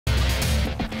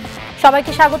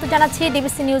সবাইকে স্বাগত জানাচ্ছি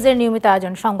ডিবিসি নিউজের নিয়মিত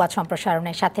আয়োজন সংবাদ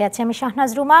সম্প্রসারণের সাথে আছি আমি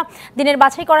শাহনাজ রুমা। দিনের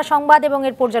বাছাই করা সংবাদ এবং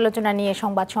এর পর্যালোচনা নিয়ে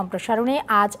সংবাদ সম্প্রসারণে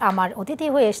আজ আমার অতিথি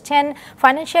হয়ে এসেছেন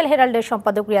ফাইন্যান্সিয়াল হেরাল্ডের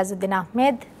সম্পাদক রিয়াজউদ্দিন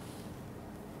আহমেদ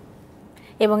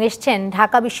এবং এসেছেন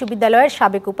ঢাকা বিশ্ববিদ্যালয়ের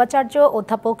সাবেক উপাচার্য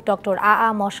অধ্যাপক ডক্টর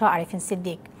আরিফিন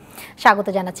সিদ্দিক। স্বাগত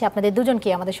জানাচ্ছি আপনাদের দুজনকে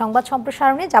আমাদের সংবাদ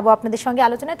সম্প্রসারণে। যাব আপনাদের সঙ্গে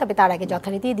আলোচনায়, তবে তার আগে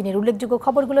যথারীতি দিনের উল্লেখযোগ্য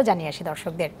খবরগুলো জানিয়ে আসি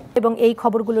দর্শকদের। এবং এই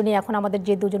খবরগুলো নিয়ে এখন আমাদের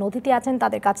যে দুজন অতিথি আছেন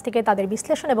তাদের কাছ থেকে তাদের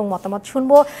বিশ্লেষণ এবং মতামত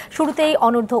শুনবো। শুরুতেই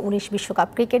অনূর্ধ্ব 19 বিশ্বকাপ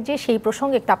ক্রিকেট যে সেই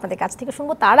প্রসঙ্গে একটু আপনাদের কাছ থেকে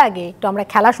শুনবো। তার আগে একটু আমরা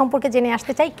খেলা সম্পর্কে জেনে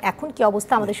আসতে চাই। এখন কি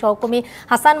অবস্থা? আমাদের সহকর্মী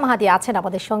হাসান মাহাদি আছেন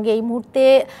আমাদের সঙ্গে এই মুহূর্তে।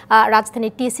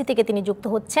 রাজধানীর টিএসসি থেকে তিনি যুক্ত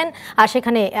হচ্ছেন। আর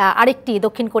সেখানে আরেকটি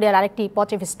দক্ষিণ কোরিয়ার আরেকটি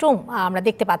পচেভস্ট্রুম আমরা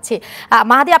দেখতে পাচ্ছি।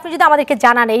 মাহাদি, আপনি যদি আমাদেরকে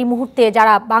জানান এই মুহূর্তে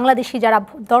যারা বাংলাদেশি যারা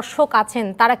দর্শক আছেন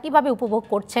তারা কিভাবে উপভোগ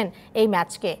করছেন এই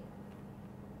ম্যাচকে?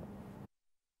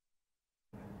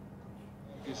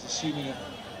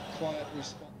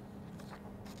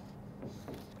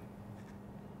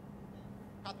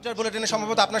 বুলেটিনে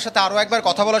সম্ভবত আপনার সাথে আরও একবার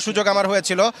কথা বলার সুযোগ আমার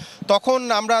হয়েছিল। তখন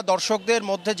আমরা দর্শকদের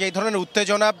মধ্যে যেই ধরনের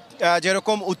উত্তেজনা,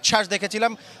 যেরকম উচ্ছ্বাস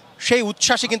দেখেছিলাম, সেই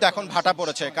উচ্ছ্বাসই কিন্তু এখন ভাটা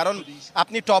পড়েছে। কারণ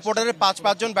আপনি টপ অর্ডারের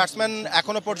 5-5 ব্যাটসম্যান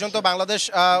এখনো পর্যন্ত বাংলাদেশ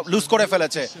লুজ করে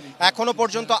ফেলেছে। এখনো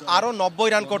পর্যন্ত আরও 90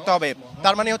 রান করতে হবে।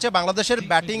 তার মানে হচ্ছে বাংলাদেশের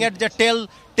ব্যাটিংয়ের যে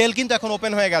টেল কিন্তু এখন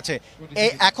ওপেন হয়ে গেছে।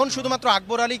 এখন শুধুমাত্র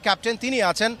আকবর আলী ক্যাপ্টেন তিনি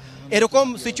আছেন। এরকম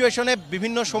সিচুয়েশনে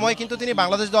বিভিন্ন সময় কিন্তু তিনি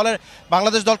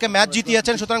বাংলাদেশ দলকে ম্যাচ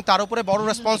জিতিয়েছেন। সুতরাং তার উপরে বড়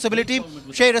রেসপন্সিবিলিটি,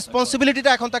 সেই রেসপন্সিবিলিটিটা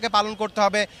এখন তাকে পালন করতে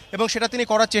হবে এবং সেটা তিনি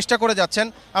করার চেষ্টা করে যাচ্ছেন।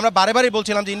 আমরা বারেবারই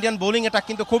বলছিলাম যে ইন্ডিয়ান বোলিং এটা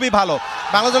কিন্তু খুবই ভালো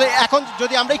বাংলাদেশ দলে। এখন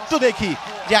যদি আমরা একটু দেখি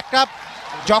যে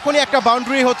যখনই একটা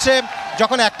বাউন্ডারি হচ্ছে,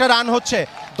 যখন একটা রান হচ্ছে,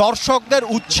 দর্শকদের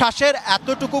উচ্ছ্বাসের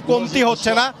এতটুকু কমতি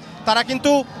হচ্ছে না। তারা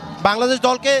কিন্তু বাংলাদেশ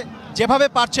দলকে যেভাবে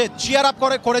পারছে চিয়ার আপ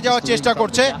করে যাওয়ার চেষ্টা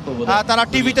করছে। তারা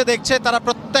টিভিতে দেখছে, তারা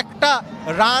প্রত্যেকটা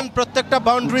রান, প্রত্যেকটা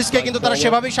বাউন্ডারিজকে কিন্তু তারা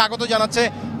সেভাবেই স্বাগত জানাচ্ছে,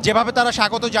 যেভাবে তারা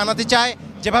স্বাগত জানাতে চায়,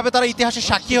 যেভাবে তারা ইতিহাসের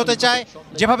সাক্ষী হতে চায়,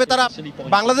 যেভাবে তারা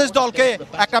বাংলাদেশ দলকে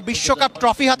একটা বিশ্বকাপ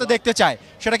ট্রফি হাতে দেখতে চায়।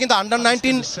 সেটা কিন্তু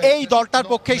আন্ডার-19 এই দলটার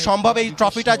পক্ষেই সম্ভব এই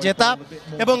ট্রফিটা জেতা।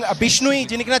 এবং বিষ্ণুই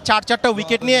যিনি কিনা 4-4টা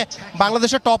উইকেট নিয়ে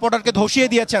বাংলাদেশের টপ অর্ডারকে ধসিয়ে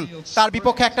দিয়েছেন, তার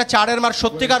বিপক্ষে একটা 4-এর মার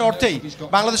সত্যিকার অর্থেই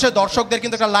বাংলাদেশের দর্শকদের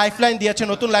কিন্তু একটা লাইফলাইন দিয়েছে,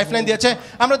 নতুন লাইফলাইন দিয়েছে।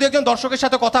 আমরা দু একজন দর্শকের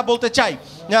সাথে কথা বলতে চাই,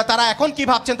 তারা এখন কি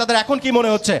ভাবছেন, তাদের এখন কি মনে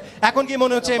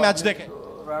হচ্ছে এই ম্যাচ দেখে?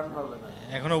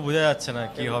 এখনো বোঝা যাচ্ছে না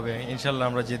কি হবে। ইনশাল্লাহ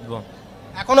আমরা জিতবো।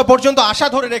 এখনো পর্যন্ত আশা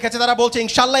ধরে রেখেছে, তারা বলছে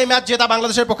ইনশাল্লাহ এই ম্যাচ জেতা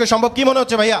বাংলাদেশের পক্ষে সম্ভব। কি মনে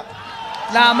হচ্ছে ভাইয়া?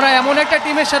 না, আমরা এমন একটা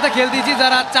টিমের সাথে খেলতেছি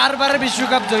যারা 4 বারের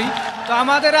বিশ্বকাপ জয়ী। তো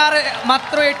আমাদের আর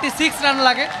মাত্র 86 রান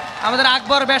লাগে। আমাদের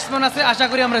আকবর ব্যাটসম্যান আছে, আশা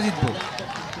করি আমরা জিতবো।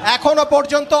 এখনো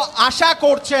পর্যন্ত আশা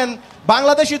করছেন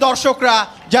বাংলাদেশি দর্শকরা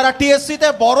যারা টিএসসিতে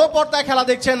বড় পর্দায় খেলা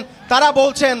দেখছেন, তারা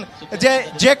বলছেন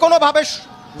যে কোনোভাবে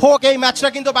হোক এই ম্যাচটা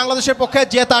কিন্তু বাংলাদেশের পক্ষে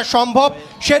জেতা সম্ভব।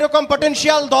 সেরকম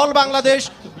পটেনশিয়াল দল বাংলাদেশ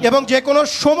এবং যে কোনো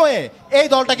সময়ে এই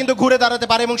দলটা কিন্তু ঘুরে দাঁড়াতে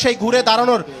পারে এবং সেই ঘুরে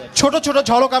দাঁড়ানোর ছোট ছোট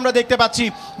ঝলক আমরা দেখতে পাচ্ছি।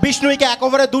 বিষ্ণুইকে এক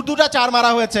ওভারে দুটা 4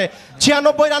 মারা হয়েছে,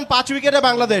 96 রান 5 উইকেটে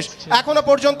বাংলাদেশ। এখনো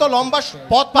পর্যন্ত লম্বা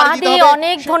পথ পাড়ি দিতে হবে।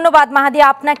 অনেক ধন্যবাদ মাহাদি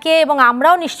আপনাকে। এবং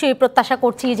আমরাও নিশ্চয়ই প্রত্যাশা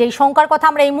করছি যে এই শঙ্কার কথা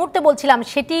আমরা এই মুহূর্তে বলছিলাম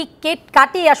সেটি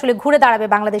কাটিয়ে আসলে ঘুরে দাঁড়াবে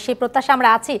বাংলাদেশ, এই প্রত্যাশা আমরা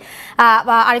আছি।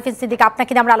 আরিফিন সিদ্দিক,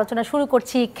 আপনাকে দিয়ে আমরা আলোচনা শুরু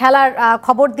করছি। খেলার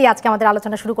খবর দিয়ে আজকে আমাদের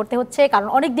আলোচনা শুরু করতে হচ্ছে, কারণ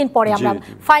অনেকদিন পরে আমরা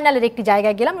ফাইনালের একটি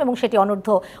জায়গায় গেলাম এবং সেটি অনূর্ধ্ব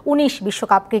 19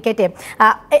 বিশ্বকাপ ক্রিকেটে।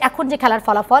 এখন যে খেলার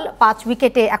ফলাফল, 5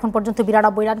 উইকেটে এখন পর্যন্ত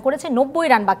 92 রান করেছে, 90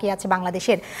 রান বাকি আছে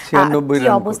বাংলাদেশের। কি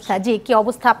অবস্থা? জি, কি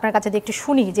অবস্থা আপনার কাছে একটু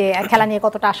শুনি যে খেলা নিয়ে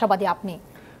কতটা আশাবাদী আপনি?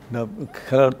 না,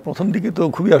 খেলার প্রথম দিকে তো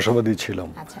খুবই আশাবাদী ছিলাম।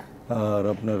 আর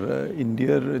আপনার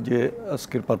ইন্ডিয়ার যে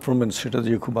আজকের পারফরমেন্স, সেটা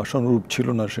যে খুব আশানুরূপ ছিল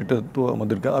না, সেটা তো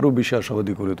আমাদেরকে আরও বেশি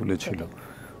আশাবাদী করে তুলেছিল।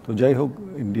 তো যাই হোক,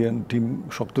 ইন্ডিয়ান টিম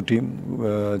শক্ত টিম,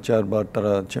 4 বার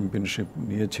তারা চ্যাম্পিয়নশিপ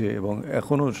নিয়েছে এবং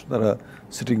এখনও তারা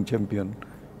সিটিং চ্যাম্পিয়ন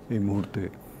এই মুহূর্তে।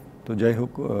 তো যাই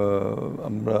হোক,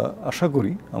 আমরা আশা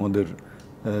করি আমাদের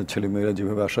ছেলেমেয়েরা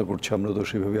যেভাবে আশা করছে আমরা তো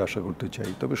সেভাবে আশা করতে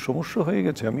চাই। তবে সমস্যা হয়ে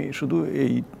গেছে, আমি শুধু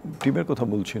এই টিমের কথা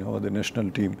বলছি না, আমাদের ন্যাশনাল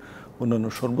টিম অন্যান্য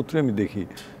সর্বত্রই আমি দেখি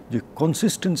যে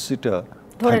কনসিস্টেন্সিটা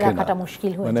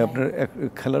মানে আপনার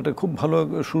খেলাটা খুব ভালো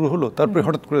শুরু হলো, তারপরে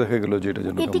হঠাৎ করে দেখা গেল যে এটা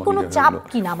যেন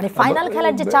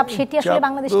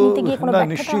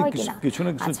কিছু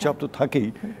না কিছু চাপ তো থাকেই।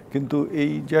 কিন্তু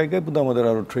এই জায়গায় বোধহয় আমাদের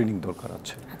আরো ট্রেনিং দরকার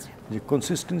আছে, যে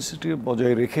কনসিস্টেন্সিটি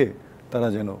বজায় রেখে তারা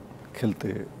যেন খেলতে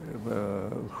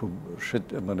খুব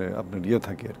মানে আপনার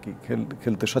থাকে আর কি,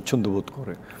 খেলতে স্বাচ্ছন্দ্য বোধ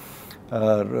করে।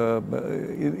 আর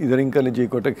ইদানিংকালে যে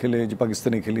কটা খেলে, যে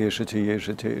পাকিস্তানি খেলে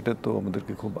এসেছে এটা তো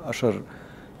আমাদেরকে খুব আশার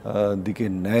দিকে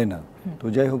নেয় না। তো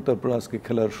যাই হোক, তারপর আজকে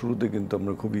খেলার শুরুতে কিন্তু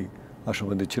আমরা খুবই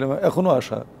আশাবাদী ছিলাম, এখনও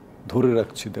আশা ধরে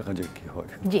রাখছি, দেখা যাক কি হয়।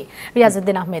 জি,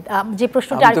 রিয়াজউদ্দিন আহমেদ, যে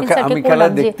প্রশ্নটা আরিফিন স্যারকে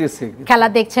করলাম যে খেলা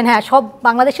দেখছেন, হ্যাঁ সব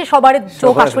বাংলাদেশের সবার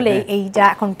চোখ আসলে এই যা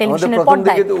এখন টেলিভিশনের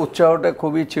পর্দায়। কিন্তু উৎসাহটা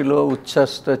খুবই ছিল,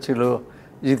 উচ্ছ্বাসটা ছিল,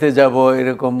 জিতে যাব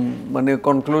এরকম মানে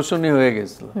কনক্লুশনই হয়ে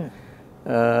গেছিল।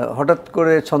 হঠাৎ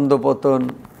করে ছন্দপতন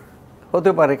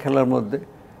হতে পারে খেলার মধ্যে।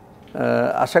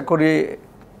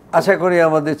 আশা করি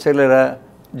আমাদের ছেলেরা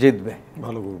জিতবে,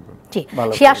 ভালো করবে। জি,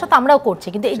 সেই আশা তো আমরাও করছি,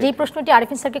 কিন্তু যেই প্রশ্নটি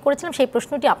আরিফিন স্যারকে করেছিলাম সেই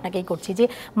প্রশ্নটি আপনাকেই করছি যে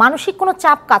মানসিক কোনো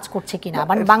চাপ কাজ করছে কিনা।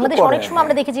 মানে বাংলাদেশ অনেক সময়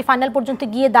আমরা দেখেছি ফাইনাল পর্যন্ত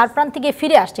গিয়ে দ্বার প্রান্তে গিয়ে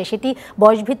ফিরে আসছে, সেটি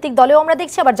বয়সভিত্তিক দলেও আমরা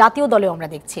দেখছি, আবার জাতীয় দলেও আমরা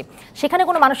দেখছি। সেখানে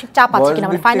কোনো মানসিক চাপ আছে কিনা?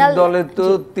 মানে ফাইনাল দলে তো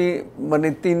মানে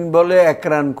 3 বলে 1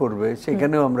 রান করবে,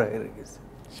 সেখানেও আমরা হেরে গেছি।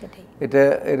 সেটাই, এটা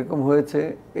এরকম হয়েছে।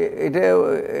 এটা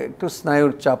একটু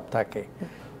স্নায়ুর চাপ থাকে,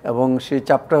 এবং সেই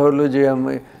চাপটা হলো যে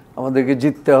আমাদেরকে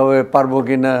জিততে হবে, পারবো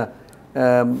কিনা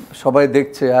সবাই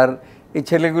দেখছে। আর এই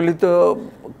ছেলেগুলি তো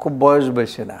খুব বয়স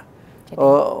বেশি না,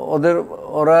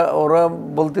 ওরা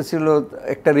বলতেছিল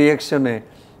একটা রিয়াকশনে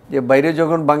যে বাইরে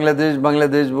যখন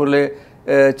বাংলাদেশ বলে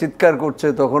চিৎকার করছে,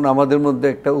 তখন আমাদের মধ্যে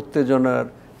একটা উত্তেজনার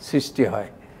সৃষ্টি হয়।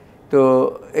 তো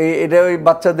এটা ওই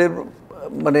বাচ্চাদের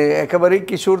মানে একেবারেই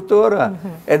কিশোর, তো ওরা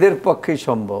এদের পক্ষেই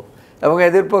সম্ভব, এবং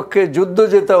এদের পক্ষে যুদ্ধ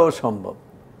জেতাও সম্ভব।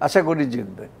 আশা করি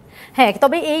জিতবে। হ্যাঁ,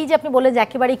 তবে এই যে আপনি বললেন যে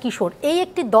একেবারে কিশোর, এই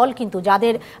একটি দল কিন্তু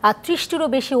যাদের 30টিরও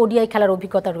বেশি ওডিআই খেলার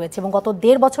অভিজ্ঞতা রয়েছে, এবং গত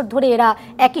 1.5 বছর ধরে এরা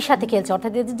একই সাথে খেলছে,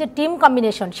 অর্থাৎ এদের যে টিম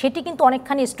কম্বিনেশন সেটি কিন্তু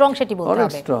অনেকখানি স্ট্রং, সেটি বলতে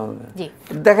হবে। জি,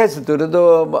 দেখাচ্ছে তো, এটা তো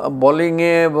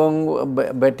বোলিংয়ে এবং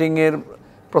ব্যাটিংয়ের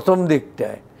প্রথম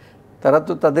দিকটায় তারা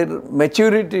তো তাদের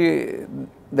ম্যাচিউরিটি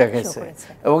দেখাচ্ছে,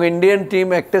 এবং ইন্ডিয়ান টিম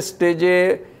একটা স্টেজে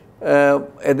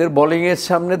এদের বোলিংয়ের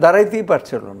সামনে দাঁড়াইতেই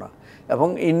পারছিল না। এবং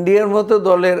ইন্ডিয়ার মতো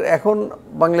দলের এখন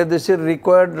বাংলাদেশের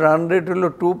রিকোয়ার্ড রান রেট হলো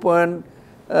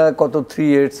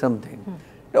 2.38 সামথিং,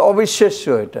 অবিশ্বাস্য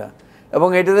এটা। এবং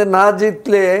এটাতে না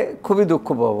জিতলে খুবই দুঃখ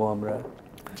পাবো আমরা।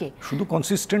 শুধু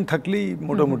কনসিস্টেন্ট থাকলেই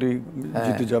মোটামুটি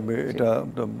জিতে যাবে, এটা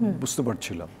বুঝতে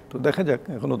পারছিলাম। তো দেখা যাক,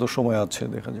 এখনো তো সময় আছে,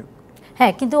 দেখা যাক।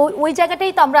 হ্যাঁ, কিন্তু ওই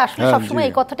জায়গাটাই তো আমরা আসলে সবসময়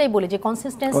এই কথাটাই বলি যে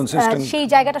কনসিস্টেন্স, সেই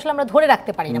জায়গাটা আসলে আমরা ধরে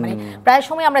রাখতে পারি না। মানে প্রায়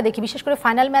সময় আমরা দেখি, বিশেষ করে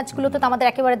ফাইনাল ম্যাচগুলোতে তো আমাদের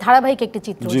একেবারে ধারাবাহিক একটি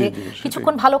চিত্র, যে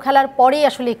কিছুক্ষণ ভালো খেলার পরেই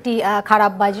আসলে একটি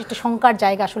খারাপ বা একটা শঙ্কার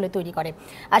জায়গা আসলে তৈরি করে।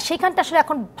 আর সেখানটা আসলে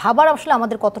এখন ভাবার আসলে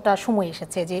আমাদের কতটা সময়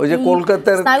এসেছে যে ওই যে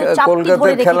কলকাতার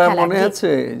খেলা মনে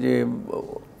আছে, যে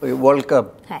ওয়ার্ল্ড কাপ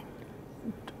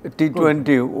টি20,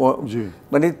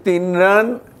 মানে 3 রান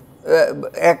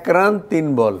 1 রান 3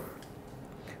 বল,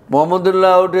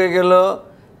 মোহাম্মদুল্লাহ আউট হয়ে গেল,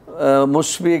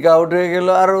 মুশফিক আউট হয়ে গেল,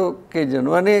 আরো কে যেন,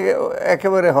 মানে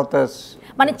একেবারে হতাশ।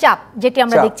 মানে চাপ, যেটি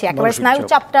আমরা দেখছি একেবারে স্নায়ু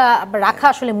চাপটা রাখা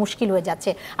আসলে মুশকিল হয়ে যাচ্ছে।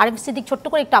 আরিফ সিদ্দিক, ছোট্ট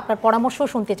করে একটু আপনার পরামর্শ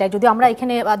শুনতে চাই, যদিও আমরা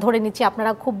এখানে ধরে নিচ্ছি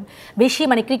আপনারা খুব বেশি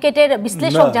মানে ক্রিকেটের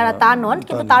বিশ্লেষক যারা তা নন,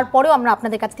 কিন্তু তারপরেও আমরা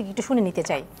আপনাদের কাছ থেকে একটু শুনে নিতে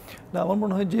চাই। না, আমার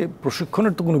মনে হয় যে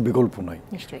প্রশিক্ষণের তো কোনো বিকল্প নাই,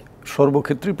 নিশ্চয়ই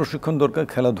সর্বক্ষেত্রেই প্রশিক্ষণ দরকার।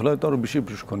 খেলাধুলায় তো আরো বেশি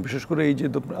প্রশিক্ষণ, বিশেষ করে এই যে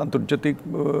আন্তর্জাতিক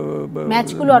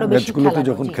ম্যাচগুলোতে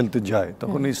যখন খেলতে যায়,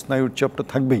 তখন এই স্নায়ুর চাপটা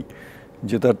থাকবেই,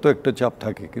 যে তার তো একটা চাপ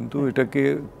থাকে। কিন্তু এটাকে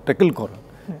ট্যাকেল করা,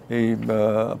 এই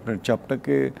আপনার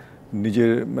চাপটাকে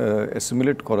নিজের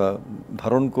অ্যাসিমিলেট করা,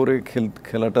 ধারণ করে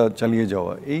খেলাটা চালিয়ে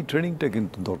যাওয়া, এই ট্রেনিংটা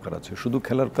কিন্তু দরকার আছে। শুধু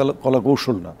খেলার কলা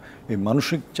কৌশল না, এই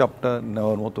মানসিক চাপটা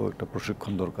নেওয়ার মতো একটা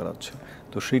প্রশিক্ষণ দরকার আছে।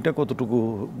 তো সেইটা কতটুকু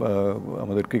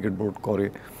আমাদের ক্রিকেট বোর্ড করে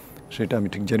সেটা আমি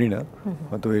ঠিক জানি না,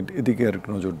 হয়তো এদিকে আর একটু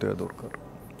নজর দেওয়া দরকার।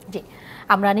 জি,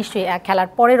 আমরা নিশ্চয়ই খেলার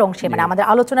পরের অংশে, মানে আমাদের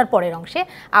আলোচনার পরের অংশে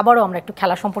আবারও আমরা একটু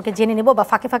খেলা সম্পর্কে জেনে নেব, বা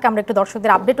ফাঁকে ফাঁকে আমরা একটু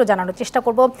দর্শকদের আপডেটও জানানোর চেষ্টা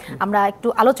করব। আমরা একটু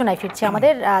আলোচনায় ফিরছি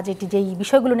আমাদের যেই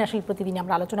বিষয়গুলো নিয়ে আসলে প্রতিদিনই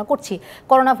আমরা আলোচনা করছি,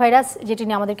 করোনা ভাইরাস, যেটি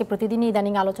নিয়ে আমাদেরকে প্রতিদিনই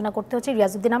ইদানিং আলোচনা করতে হচ্ছে।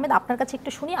 রিয়াজউদ্দিন আহমেদ, আপনার কাছে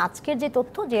একটু শুনি আজকের যে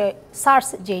তথ্য, যে সার্স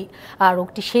যেই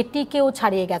রোগটি সেটিকেও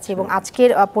ছাড়িয়ে গেছে, এবং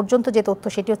আজকের পর্যন্ত যে তথ্য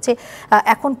সেটি হচ্ছে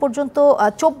এখন পর্যন্ত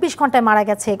 24 ঘন্টায় মারা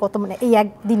গেছে মানে এই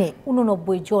একদিনে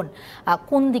 89 জন।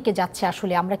 কোন দিকে যাচ্ছে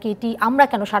আসলে? আমরা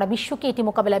কেন সারা বিশ্বকে এটি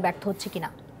মোকাবেলায় ব্যর্থ হচ্ছে কিনা?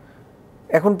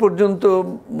 এখন পর্যন্ত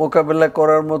মোকাবেলা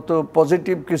করার মতো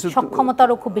পজিটিভ কিছু,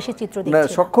 সক্ষমতারও খুব বেশি চিত্র না,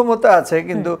 সক্ষমতা আছে,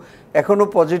 কিন্তু এখনো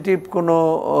পজিটিভ কোনো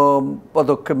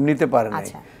পদক্ষেপ নিতে পারে না।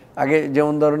 আগে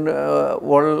যেমন ধরেন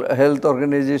ওয়ার্ল্ড হেলথ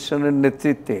অর্গানাইজেশনের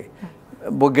নেতৃত্বে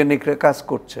বৈজ্ঞানিকরা কাজ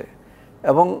করছে,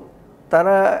 এবং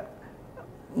তারা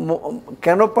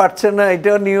কেন পারছে না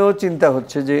এটা নিয়েও চিন্তা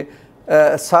হচ্ছে। যে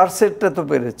সার্সেরটা তো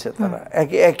পেরেছে তারা,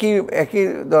 একই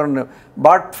ধরনের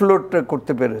বার্ড ফ্লুটা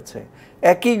করতে পেরেছে,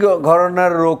 একই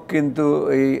ঘরনার রোগ কিন্তু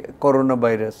এই করোনা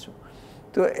ভাইরাস।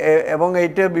 তো এবং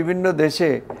এইটা বিভিন্ন দেশে,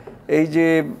 এই যে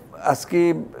আজকে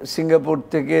সিঙ্গাপুর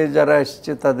থেকে যারা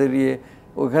এসছে তাদের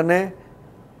ওখানে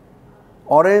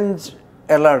অরেঞ্জ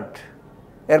অ্যালার্ট,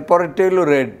 এরপরেরটা হলো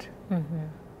রেড।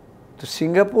 তো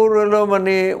সিঙ্গাপুর হলো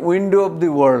মানে উইন্ডো অফ দি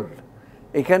ওয়ার্ল্ড,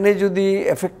 এখানে যদি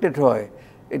এফেক্টেড হয়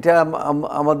এটা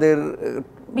আমাদের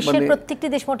বিশ্বের প্রত্যেকটি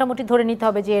দেশ মোটামুটি ধরে নিতে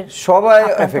হবে যে সবাই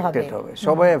এফেক্টেড হবে,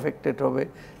 সবাই এফেক্টেড হবে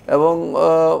এবং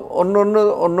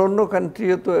অন্য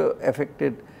কান্ট্রিও তো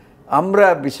এফেক্টেড। আমরা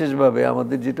বিশেষভাবে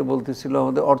আমাদের যেটা বলতেছিল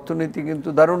আমাদের অর্থনীতি কিন্তু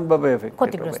দারুণভাবে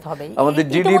এফেক্টেড হবে, আমাদের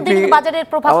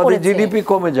জিডিপি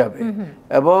কমে যাবে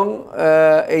এবং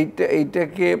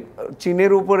এইটাকে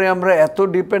চীনের উপরে আমরা এত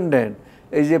ডিপেন্ডেন্ট,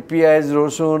 এই যে পেঁয়াজ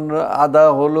রসুন আদা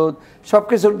হলুদ সব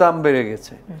কিছুর দাম বেড়ে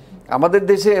গেছে। আমাদের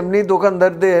দেশে এমনি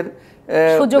দোকানদারদের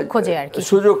সুযোগ খোঁজে আর কি,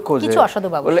 সুযোগ খোঁজে,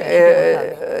 বলে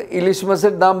ইলিশ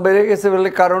মাছের দাম বেড়ে গেছে বলে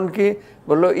কারণ কি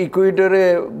বললো ইকুয়েডরে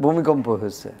ভূমিকম্প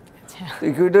হয়েছে,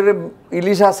 ইকুয়েডরে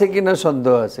ইলিশ আছে কিনা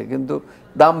সন্দেহ আছে কিন্তু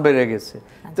দাম বেড়ে গেছে।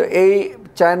 তো এই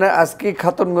চায়না আজকে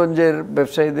খাতুনগঞ্জের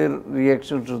ব্যবসায়ীদের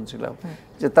রিয়াকশন শুনছিলাম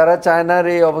যে তারা চায়নার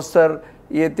এই অবস্থার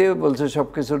ইয়েতে বলছে সব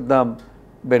কিছুর দাম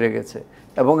বেড়ে গেছে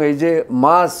এবং এই যে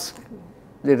মাছ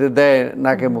যেটা দেয়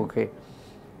নাকে মুখে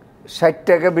 60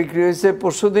 টাকা বিক্রি হয়েছে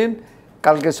পরশুদিন,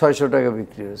 কালকে 600 টাকা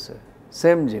বিক্রি হয়েছে,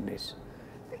 সেম জিনিস।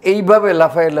 এইভাবে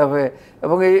লাফায়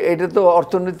এবং এটা তো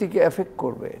অর্থনীতিকে এফেক্ট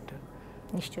করবে এটা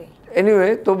নিশ্চয়ই। এনিওয়ে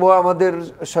তবুও আমাদের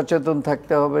সচেতন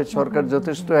থাকতে হবে, সরকার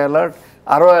যথেষ্ট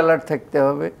আরও অ্যালার্ট থাকতে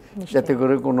হবে যাতে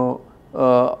করে কোনো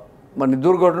মানে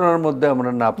দুর্ঘটনার মধ্যে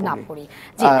আমরা না পড়ি।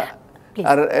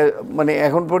 আর মানে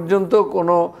এখন পর্যন্ত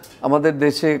কোনো আমাদের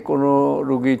দেশে কোনো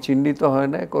রোগী চিহ্নিত হয়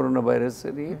না করোনা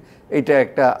ভাইরাসের। এটা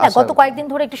একটা গত কয়েকদিন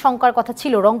ধরে একটি শঙ্কার কথা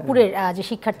ছিল রংপুরের যে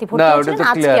শিক্ষার্থী ভর্তি হয়েছিলেন,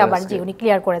 আজকে আবার যে উনি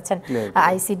ক্লিয়ার করেছেন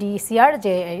আইসিডিসিআর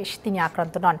যে তিনি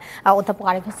আক্রান্ত নন। অধ্যাপক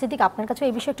আরিফিন সিদ্দিক, আপনার কাছে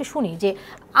এই বিষয়ে একটু শুনি যে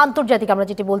আন্তর্জাতিক আমরা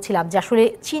যেটি বলছিলাম যে আসলে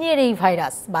চীনের এই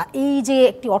ভাইরাস বা এই যে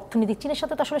একটি অর্থনৈতিক, চীনের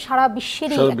সাথে তো আসলে সারা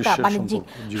বিশ্বেরই একটা বাণিজ্যিক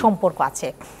সম্পর্ক আছে,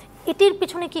 এটির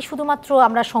পিছনে কি শুধুমাত্র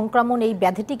আমরা সংক্রমণ এই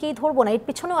ব্যাধিটিকেই ধরবো না, এর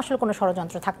পিছনেও আসলে কোনো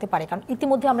ষড়যন্ত্র থাকতে পারে? কারণ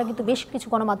ইতিমধ্যে আমরা কিন্তু বেশ কিছু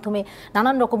গণমাধ্যমে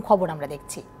নানান রকম খবর আমরা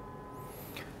দেখছি।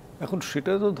 এখন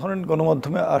সেটা তো ধরেন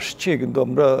গণমাধ্যমে আসছে কিন্তু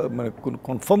আমরা মানে কোনো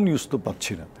কনফার্ম নিউজ তো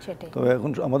পাচ্ছি না। তবে এখন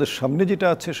আমাদের সামনে যেটা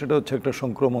আছে সেটা হচ্ছে একটা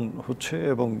সংক্রমণ হচ্ছে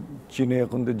এবং চীনে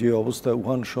এখন যে অবস্থা,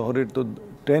 উহান শহরের তো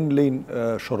 10 লেন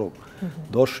সড়ক,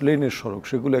 10 লেনের সড়ক,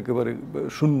 সেগুলো একেবারে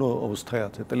শূন্য অবস্থায়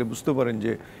আছে। তাহলে বুঝতে পারেন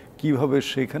যে কিভাবে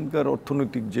সেখানকার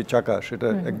অর্থনৈতিক যে চাকা সেটা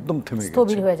একদম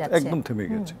থেমে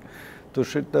গেছে। তো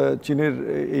সেটা চীনের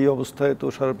এই অবস্থায় তো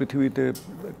সারা পৃথিবীতে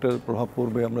একটা প্রভাব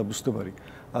পড়বে আমরা বুঝতে পারি।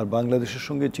 আর বাংলাদেশের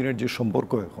সঙ্গে চীনের যে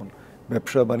সম্পর্ক এখন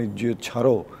ব্যবসা বাণিজ্য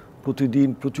ছাড়াও প্রতিদিন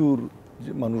প্রচুর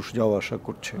মানুষ যাওয়া আসা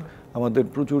করছে, আমাদের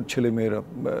প্রচুর ছেলেমেয়েরা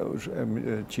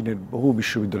চীনের বহু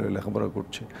বিশ্ববিদ্যালয়ে লেখাপড়া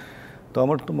করছে। তো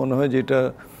আমার তো মনে হয় যে এটা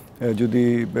যদি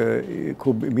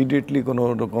খুব ইমিডিয়েটলি কোনো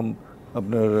রকম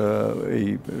আপনার এই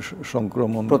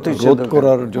সংক্রমণ রোধ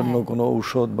করার জন্য কোনো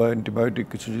ঔষধ বা অ্যান্টিবায়োটিক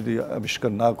কিছু যদি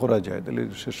আবিষ্কার না করা যায় তাহলে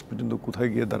শেষ পর্যন্ত কোথায়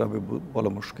গিয়ে দাঁড়াবে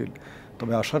বলা মুশকিল।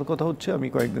 তবে আসার কথা হচ্ছে, আমি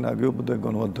কয়েকদিন আগেও বোধহয়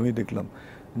গণমাধ্যমেই দেখলাম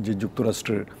যে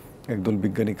যুক্তরাষ্ট্রের একদল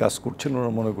বিজ্ঞানী কাজ করছেন,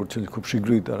 ওরা মনে করছেন খুব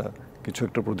শীঘ্রই তারা কিছু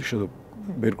একটা প্রতিষেধক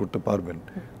বের করতে পারবেন।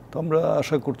 তো আমরা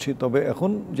আশা করছি। তবে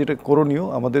এখন যেটা করণীয়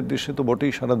আমাদের দেশে তো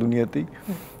বটেই, সারা দুনিয়াতেই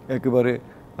একেবারে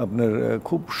আপনার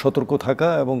খুব সতর্ক থাকা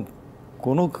এবং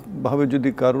কোনোভাবে যদি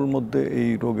কারোর মধ্যে এই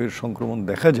রোগের সংক্রমণ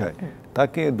দেখা যায়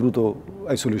তাকে দ্রুত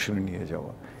আইসোলেশনে নিয়ে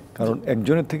যাওয়া। কারণ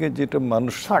একজনের থেকে যেটা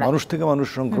মানুষ থেকে মানুষ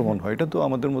সংক্রমণ হয়, এটা তো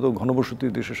আমাদের মতো ঘনবসতি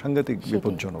দেশে সাংঘাতিক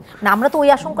বিপজ্জনক। না, আমরা তো ওই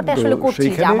আশঙ্কাটা আসলে করছি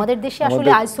যে আমাদের দেশে আসলে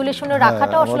আইসোলেশনে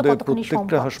রাখাটা আসলে কতখানি সম্ভব।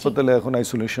 প্রত্যেকটা হাসপাতালে এখন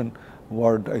আইসোলেশন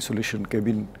ওয়ার্ড, আইসোলেশন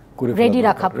কেবিন করে রেডি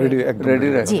রাখা।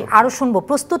 জি, আরো শুনবো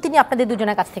প্রস্তুতি নিয়ে আপনাদের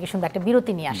দুজনের কাছ থেকে শুনবো। একটা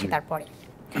বিরতি নিয়ে আসি তারপরে।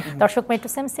 দর্শক, মেট্রো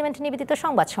সিমেন্ট নিবেদিত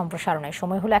সংবাদ সম্প্রসারণের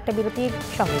সময় হলো একটা বিরতির।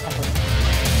 সঙ্গে থাকুন।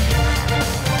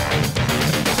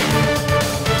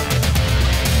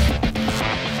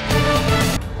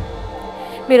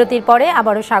 বিরতির পরে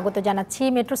আবারও স্বাগত জানাচ্ছি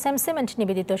মেট্রো সিমেন্ট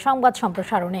নিবেদিত সংবাদ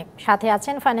সম্প্রসারণে। সাথে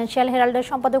আছেন ফাইন্যান্সিয়াল হেরাল্ডের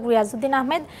সম্পাদক রিয়াজউদ্দিন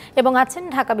আহমেদ এবং আছেন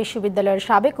ঢাকা বিশ্ববিদ্যালয়ের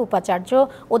সাবেক উপাচার্য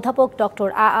অধ্যাপক ডক্টর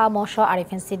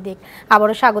আরিফিন সিদ্দিক।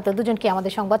 আবারও স্বাগত দুজনকে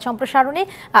আমাদের সংবাদ সম্প্রসারণে।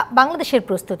 বাংলাদেশের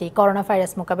প্রস্তুতি করোনা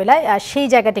ভাইরাস মোকাবেলায়, সেই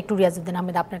জায়গাটা একটু রিয়াজউদ্দিন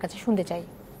আহমেদ আপনার কাছে শুনতে চাই।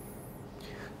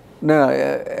 না,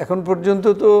 এখন পর্যন্ত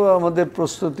তো আমাদের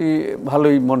প্রস্তুতি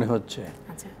ভালোই মনে হচ্ছে।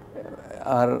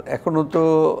 আর এখনো তো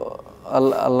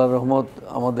আল্লাহ রহমত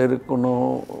আমাদের কোনো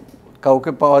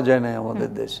কাউকে পাওয়া যায় না আমাদের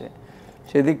দেশে,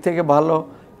 সেদিক থেকে ভালো।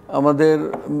 আমাদের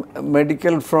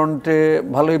মেডিকেল ফ্রন্টে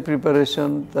ভালোই প্রিপারেশন।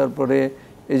 তারপরে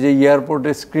এই যে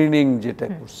এয়ারপোর্টে স্ক্রিনিং যেটা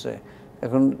করছে,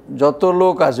 এখন যত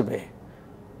লোক আসবে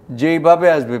যেইভাবে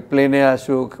আসবে, প্লেনে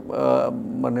আসুক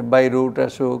মানে বাই রুট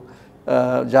আসুক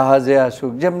জাহাজে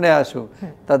আসুক, যেমনে আসুক,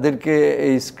 তাদেরকে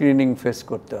এই স্ক্রিনিং ফেস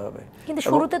করতে হবে। কিন্তু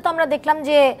শুরুতে তো আমরা দেখলাম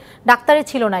যে ডাক্তারই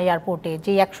ছিল না এয়ারপোর্টে,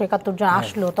 যে 171 জন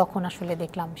আসলো তখন আসলে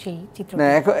দেখলাম সেই চিত্র। না,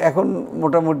 এখন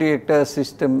মোটামুটি একটা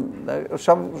সিস্টেম,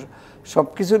 সব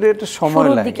কিছুরই একটা সময়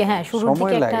লাগে,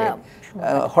 সময় লাগে।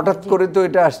 হঠাৎ করে তো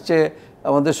এটা আসছে,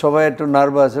 আমাদের সবাই একটু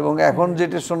নার্ভাস, এবং এখন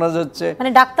যেটা শোনা যাচ্ছে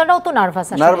মানে ডাক্তাররাও তো নার্ভাস।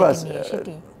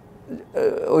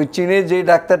 ওই চীনে যে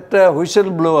ডাক্তারটা হুইসেল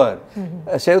ব্লোয়ার,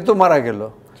 সেও তো মারা গেল।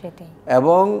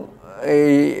 এবং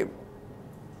এই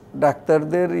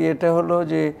ডাক্তারদের ইয়েটা হলো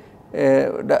যে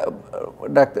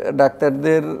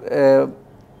ডাক্তারদের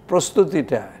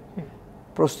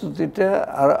প্রস্তুতিটা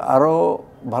আরও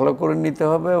ভালো করে নিতে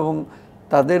হবে। এবং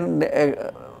তাদের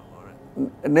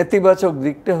নেতিবাচক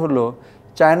দিকটা হলো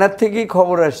চায়নার থেকেই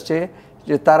খবর আসছে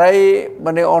যে তারাই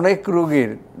মানে অনেক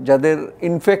রোগীর যাদের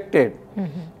ইনফেক্টেড,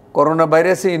 করোনা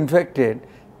ভাইরাসে ইনফেক্টেড,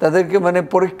 তাদেরকে মানে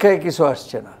পরীক্ষায় কিছু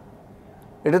আসছে না।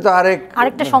 এটা তো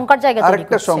আরেকটা সংকট জায়গা,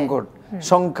 আরেকটা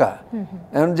শঙ্কা।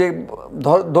 এখন যে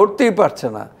ধরতেই পারছে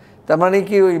না, তার মানে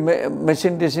কি ওই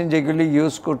মেশিন টেশিন যেগুলি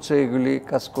ইউজ করছে এগুলি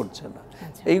কাজ করছে না,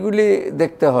 এইগুলি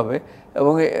দেখতে হবে।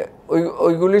 এবং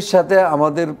ওইগুলির সাথে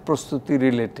আমাদের প্রস্তুতি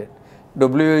রিলেটেড,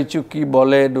 WHO কি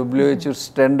বলে, WHO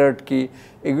স্ট্যান্ডার্ড কি,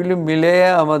 এগুলি মিলে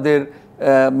আমাদের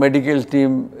মেডিকেল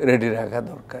টিম রেডি রাখা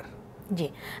দরকার। জি,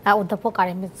 অধ্যাপক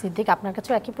আরএম সিদ্দিক, আপনার কাছে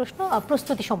একই প্রশ্ন,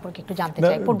 প্রস্তুতি সম্পর্কে একটু জানতে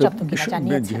চাই, পর্যাপ্ত কিনা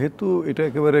জানিয়েছেন? যেহেতু এটা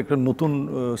একেবারে একটা নতুন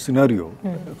সিনারিও,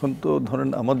 এখন তো ধরেন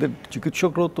আমাদের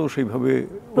চিকিৎসকরাও তো সেইভাবে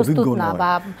অভিজ্ঞ না,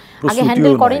 আগে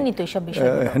হ্যান্ডেল করেনি তো এইসব বিষয়,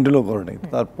 হ্যান্ডেলও করেনি।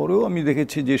 তারপরেও আমি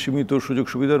দেখেছি যে সীমিত সুযোগ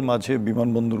সুবিধার মাঝে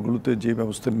বিমানবন্দরগুলোতে যে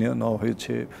ব্যবস্থা নেওয়া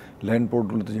হয়েছে, ল্যান্ড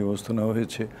পোর্টগুলোতে যে ব্যবস্থা নেওয়া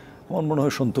হয়েছে, আমার মনে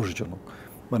হয় সন্তোষজনক।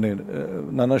 মানে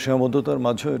নানা সীমাবদ্ধতার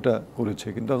মাঝেও এটা করেছে।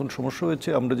 কিন্তু এখন সমস্যা হয়েছে,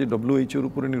 আমরা যে WHO-র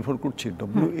উপরে নির্ভর করছি,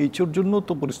 WHO-র জন্য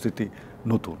তো পরিস্থিতি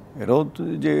নতুন, এরাও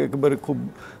যে একেবারে খুব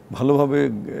ভালোভাবে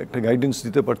একটা গাইডেন্স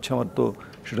দিতে পারছে আমার তো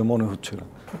সেটা মনে হচ্ছে না।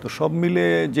 তো সব মিলে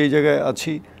যেই জায়গায়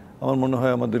আছি, আমার মনে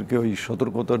হয় আমাদেরকে ওই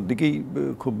সতর্কতার দিকেই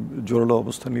খুব জোরালো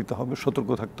অবস্থান নিতে হবে, সতর্ক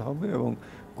থাকতে হবে, এবং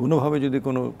কোনোভাবে যদি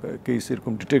কোনো কেস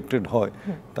এরকম ডিটেক্টেড হয়,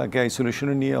 তাকে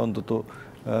আইসোলেশনে নিয়ে অন্তত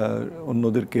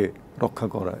অন্যদেরকে রক্ষা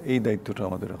করা, এই দায়িত্বটা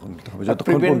আমাদের এখন নিতে হবে,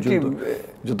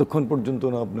 যতক্ষণ পর্যন্ত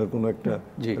না আপনার কোনো একটা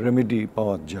রেমেডি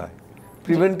পাওয়া যায়।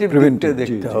 প্রিভেন্টিভ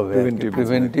দেখতে হবে,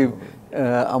 প্রিভেন্টিভ।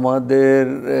 আমাদের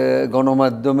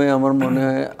গণমাধ্যমে আমার মনে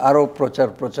হয় আরও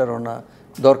প্রচারণা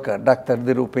দরকার,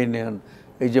 ডাক্তারদের ওপিনিয়ন।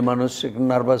 এই যে মানুষ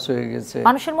নার্ভাস হয়ে গেছে,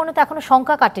 মানুষের মনে তো এখনো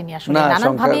শঙ্কা কাটেনি, আসলে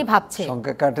নানান ভাবেই ভাবছে।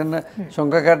 শঙ্কা কাটে না,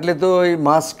 শঙ্কা কাটলে তো ওই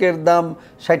মাস্কের দাম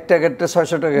 60 টাকাটা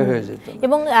 600 টাকা হয়ে যেত।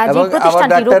 এবং আবার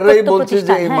ডাক্তাররাই বলছে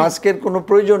যে এই মাস্কের কোনো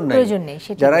প্রয়োজন নেই,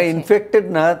 যারা ইনফেক্টেড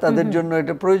না তাদের জন্য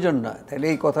এটা প্রয়োজন না। তাহলে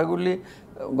এই কথাগুলি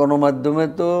গণমাধ্যমে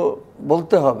তো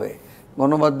বলতে হবে,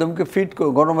 গণমাধ্যমকে ফিট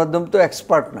করে। গণমাধ্যম তো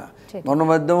এক্সপার্ট না,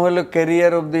 গণমাধ্যম হলো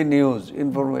career of the news,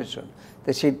 information. তো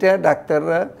সেটা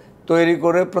ডাক্তাররা তৈরি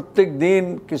করে প্রত্যেক দিন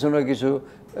কিছু না কিছু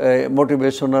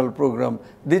মোটিভেশনাল প্রোগ্রাম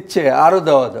দিচ্ছে, আরও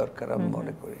দেওয়া দরকার আমি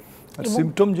মনে করি। আর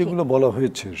সিমটম যেগুলো বলা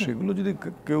হয়েছে সেগুলো যদি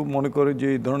কেউ মনে করে যে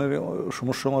এই ধরনের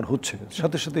সমস্যা আমার হচ্ছে,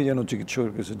 সাথে সাথে যেন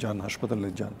চিকিৎসকের কাছে যান, হাসপাতালে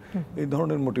যান, এই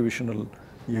ধরনের মোটিভেশনাল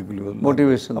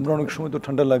মোটিভেশন। আমরা অনেক সময় তো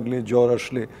ঠান্ডা লাগলে, জ্বর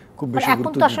আসলে খুব বেশি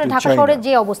গুরুত্ব দিতে চাই না। ঢাকা শহরের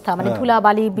যে অবস্থা, মানে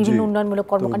ধুলাবালি, বিভিন্ন উন্নয়নমূলক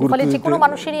কর্মকাণ্ড, ফলে যে কোনো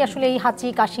মানুষেরই আসলে এই হাঁচি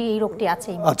কাশি এই রোগটি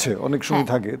আছে, অনেক সময়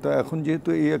থাকে। তো এখন যেহেতু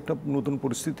এই একটা নতুন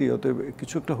পরিস্থিতি, অতএব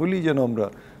কিছু একটা হলেই যেন আমরা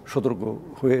সতর্ক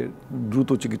হয়ে দ্রুত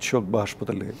চিকিৎসক বা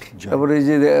হাসপাতালে যাই। তারপরে এই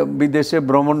যে বিদেশে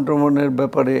ভ্রমণের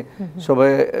ব্যাপারে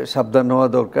সবাই সাবধান হওয়া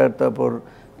দরকার। তারপর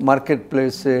মার্কেট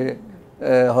প্লেসে,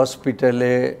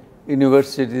 হসপিটালে,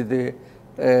 ইউনিভার্সিটিতে,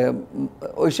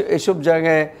 এইসব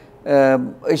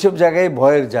জায়গায়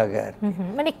ভয়ের জায়গা,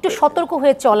 মানে একটু সতর্ক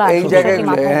হয়ে চলা এই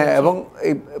জায়গাগুলো। হ্যাঁ, এবং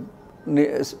এই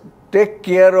টেক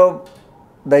কেয়ার অফ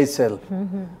দাই সেলফ,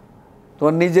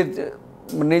 তোমার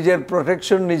নিজের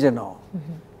প্রোটেকশন নিজে নাও,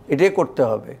 এটাই করতে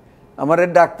হবে। আমার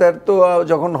ডাক্তার তো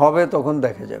যখন হবে তখন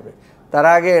দেখা যাবে, তার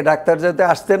আগে ডাক্তার যাতে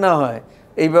আসতে না হয়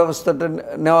এই ব্যবস্থাটা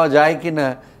নেওয়া যায় কি না,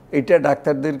 এটা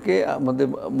ডাক্তারদেরকে আমাদের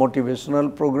মোটিভেশনাল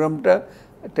প্রোগ্রামটা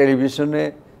টেলিভিশনে,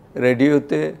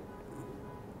 রেডিওতে,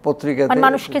 পত্রিকাতে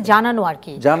মানুষকে জানানো, আর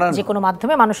কি যে কোনো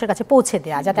মাধ্যমে মানুষের কাছে পৌঁছে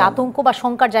দেয়া, যাতে আতঙ্ক বা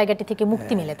শঙ্কার জায়গাটি থেকে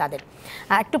মুক্তি মিলে তাদের।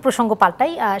 একটু প্রসঙ্গ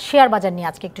পাল্টাই, শেয়ার বাজার নিয়ে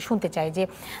আজকে একটু শুনতে চাই। যে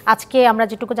আজকে আমরা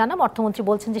যেটুকু জানাম, অর্থমন্ত্রী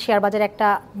বলছেন যে শেয়ার বাজারে একটা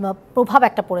প্রভাব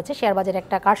পড়েছে, শেয়ার বাজারে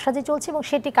একটা কারসাজি চলছে এবং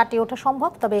সেটি কাটিয়ে ওঠা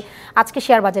সম্ভব। তবে আজকে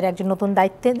শেয়ার বাজারে একজন নতুন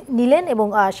দায়িত্ব নিলেন এবং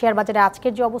শেয়ার বাজারে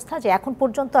আজকের যে অবস্থা, যে এখন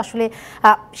পর্যন্ত আসলে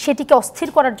সেটিকে অস্থির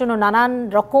করার জন্য নানান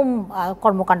রকম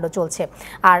কর্মকাণ্ড চলছে।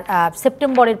 আর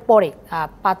সেপ্টেম্বরের পরে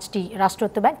 5টি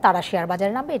রাষ্ট্রায়ত্ত ব্যাংক ব্যাংক তারা শেয়ার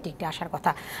বাজারে নামবে, এটি একটি আশার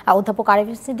কথা। অধ্যাপক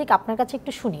আরিফিন সিদ্দিক, আপনার কাছে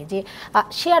একটু শুনি যে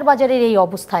শেয়ার বাজারের এই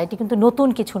অবস্থা, এটি কিন্তু নতুন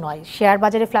কিছু নয়। শেয়ার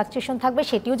বাজারে ফ্লাকচুয়েশন থাকবে,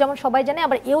 সেটিও যেমন সবাই জানে,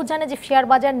 আবার এও জানে যে শেয়ার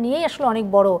বাজার নিয়েই আসলে অনেক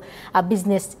বড়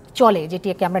বিজনেস চলে,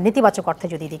 যেটিকে আমরা নেতিবাচক অর্থে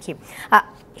যদি দেখি।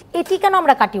 এটি কেন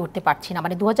আমরা কাটিয়ে উঠতে পারছি না?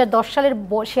 মানে 2010 সালের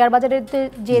শেয়ার বাজারের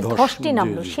যে ধসটি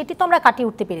নামলো সেটি তো আমরা কাটিয়ে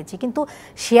উঠতে পেরেছি, কিন্তু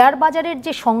শেয়ার বাজারের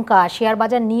যে শঙ্কা, শেয়ার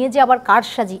বাজার নিয়ে যে আবার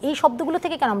কারসাজি, এই শব্দগুলো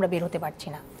থেকে কেন আমরা বের হতে পারছি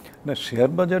না? না,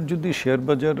 শেয়ার বাজার যদি শেয়ার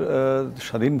বাজার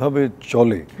স্বাধীনভাবে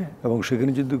চলে এবং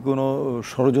সেখানে যদি কোনো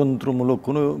ষড়যন্ত্রমূলক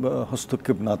কোনো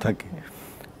হস্তক্ষেপ না থাকে,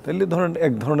 তাহলে ধরেন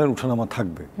এক ধরনের উঠানামা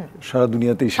থাকবে, সারা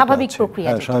দুনিয়াতেই স্বাভাবিক প্রক্রিয়া,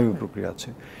 স্বাভাবিক প্রক্রিয়া আছে।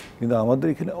 কিন্তু আমাদের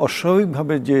এখানে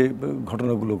অস্বাভাবিকভাবে যে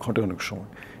ঘটনাগুলো ঘটে অনেক সময়,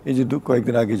 এই যে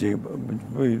কয়েকদিন আগে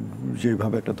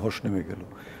যেভাবে একটা ধস নেমে গেল,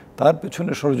 তার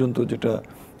পেছনে ষড়যন্ত্র যেটা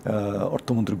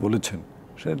অর্থমন্ত্রী বলেছেন,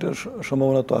 সেটা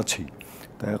সম্ভাবনা তো আছেই।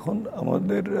 তা এখন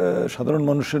আমাদের সাধারণ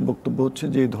মানুষের বক্তব্য হচ্ছে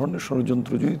যে এই ধরনের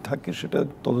ষড়যন্ত্র যদি থাকে সেটা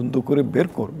তদন্ত করে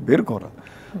বের করা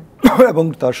এবং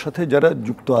তার সাথে যারা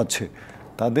যুক্ত আছে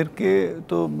তাদেরকে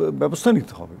তো ব্যবস্থা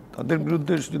নিতে হবে। তাদের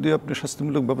বিরুদ্ধে যদি আপনি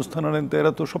শাস্তিমূলক ব্যবস্থা না নেন, তো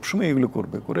এরা তো সবসময় এগুলো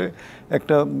করে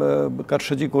একটা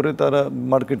কারসাজি করে তারা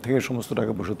মার্কেট থেকে সমস্ত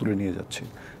টাকা পয়সা তুলে নিয়ে যাচ্ছে।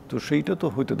 তো সেইটা তো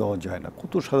হইতে দেওয়া যায় না।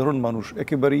 কত সাধারণ মানুষ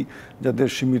একেবারেই যাদের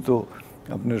সীমিত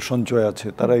আপনার সঞ্চয় আছে,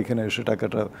 তারা এখানে এসে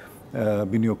টাকাটা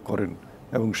বিনিয়োগ করেন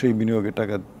এবং সেই বিনিয়োগের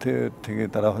টাকা থেকে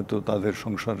তারা হয়তো তাদের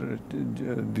সংসার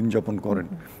দিন যাপন করেন।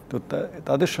 তো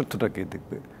তাদের স্বার্থটা কে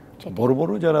দেখবে? বড়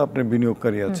বড় যারা আপনার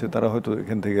বিনিয়োগকারী আছে তারা হয়তো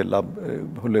এখান থেকে লাভ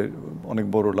হলে অনেক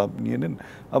বড় লাভ নিয়ে নেন,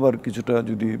 আবার কিছুটা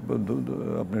যদি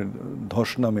আপনার ধস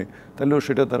নামে তাহলেও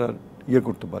সেটা তারা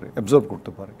করতে পারে, অ্যাবজর্ব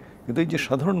করতে পারে। কিন্তু এই যে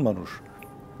সাধারণ মানুষ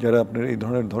যারা আপনার এই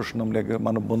ধরনের ধস নামলে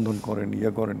মানববন্ধন করেন,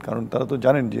 করেন, কারণ তারা তো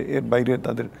জানেন যে এর বাইরে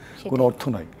তাদের কোনো অর্থ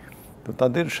নাই। তো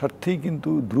তাদের স্বার্থেই কিন্তু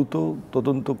দ্রুত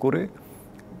তদন্ত করে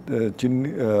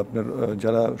আপনার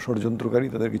যারা ষড়যন্ত্রকারী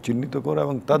তাদেরকে চিহ্নিত করা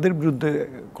এবং তাদের বিরুদ্ধে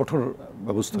কঠোর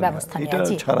ব্যবস্থা নেওয়া। এটা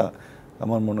ছাড়া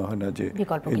আমার মনে হয় না যে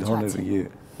এই ধরনের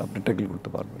আপনি ট্যাকল করতে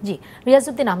পারবেন। জি,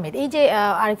 রিয়াজউদ্দিন আহমেদ, এই যে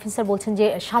আরিফিন স্যার বলছেন যে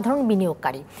সাধারণ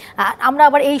বিনিয়োগকারী, আমরা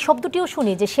আবার এই শব্দটিও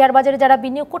শুনি যে শেয়ার বাজারে যারা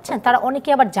বিনিয়োগ করছেন তারা অনেকে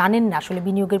আবার জানেন না আসলে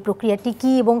বিনিয়োগের প্রক্রিয়াটি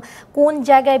কী এবং কোন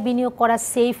জায়গায় বিনিয়োগ করা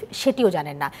সেফ সেটিও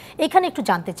জানেন না। এখানে একটু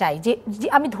জানতে চাই যে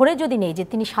আমি ধরে যদি নেই যে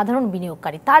তিনি সাধারণ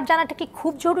বিনিয়োগকারী, তার জানাটা কি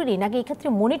খুব জরুরি নাকি এক্ষেত্রে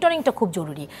মনিটরিংটা খুব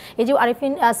জরুরি? এই যে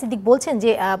আরিফিন সিদ্দিক বলছেন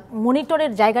যে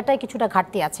মনিটরের জায়গাটায় কিছুটা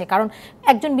ঘাটতি আছে, কারণ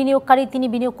একজন বিনিয়োগকারী তিনি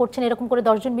বিনিয়োগ করছেন, এরকম করে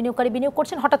 10 জন বিনিয়োগকারী বিনিয়োগ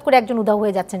করছেন, হঠাৎ করে একজন উধাও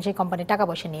হয়ে যাচ্ছে সেই কোম্পানির টাকা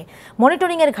পয়সা নিয়ে।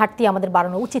 মনিটরিং এর ঘাটতি আমাদের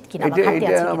বাড়ানো উচিত কিনা?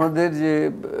 আমাদের যে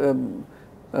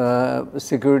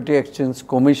সিকিউরিটি এক্সচেঞ্জ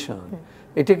কমিশন,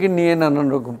 এটাকে নিয়ে নানান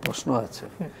রকম প্রশ্ন আছে।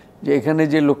 যে এখানে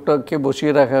যে লোকটাকে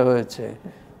বসিয়ে রাখা হয়েছে,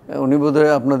 উনি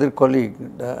বোধহয় আপনাদের কলিগ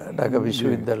ঢাকা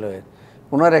বিশ্ববিদ্যালয়ের,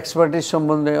 ওনার এক্সপার্টিস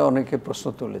সম্বন্ধে অনেকে প্রশ্ন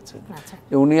তুলেছেন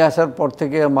যে উনি আসার পর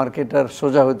থেকে মার্কেট আর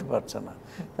সোজা হতে পারছে না।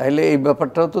 তাইলে এই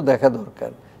ব্যাপারটাও তো দেখা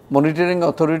দরকার। মনিটরিং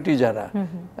অথরিটি যারা,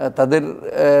 তাদের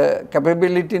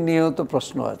ক্যাপাবিলিটি নিয়েও তো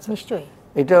প্রশ্ন আছে।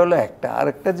 এটা হলো একটা।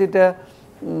 আরেকটা যেটা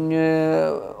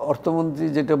অর্থমন্ত্রী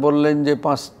যেটা বললেন যে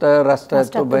 5টা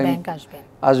রাষ্ট্রায়ত্ত ব্যাংক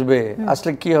আসবে,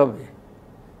 আসলে কি হবে?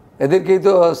 এদেরকেই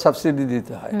তো সাবসিডি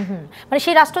দিতে হয়। মানে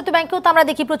সেই রাষ্ট্রায়ত্ত ব্যাংকেও তো আমরা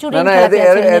দেখি প্রচুর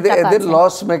এদের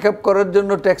লস মেকআপ করার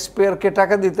জন্য ট্যাক্স পেয়ারকে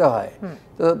টাকা দিতে হয়।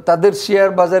 তো তাদের শেয়ার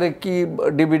বাজারে কি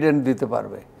ডিভিডেন্ড দিতে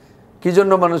পারবে? কি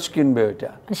জন্য মানুষ কিনবে ওইটা?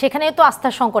 সেখানে তো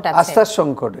আস্থার সংকট আছে। আস্থার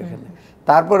সংকট এখানে।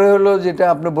 তারপরে হলো যেটা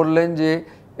আপনি বললেন যে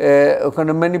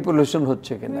ওখানে ম্যানিপুলেশন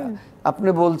হচ্ছে কিনা। আপনি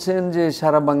বলছেন যে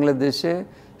সারা বাংলাদেশে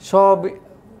সব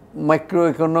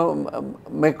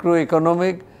ম্যাক্রো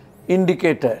ইকোনমিক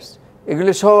ইন্ডিকেটার্স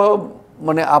এগুলো সব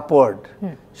মানে আপওয়ার্ড,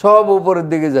 সব উপরের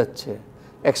দিকে যাচ্ছে।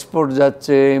 এক্সপোর্ট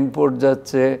যাচ্ছে, ইম্পোর্ট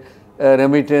যাচ্ছে,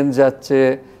 রেমিটেন্স যাচ্ছে,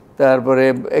 তারপরে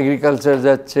এগ্রিকালচার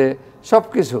যাচ্ছে, সব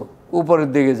কিছু উপরের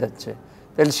দিকে যাচ্ছে।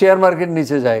 তাহলে শেয়ার মার্কেট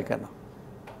নিচে যায় কেন?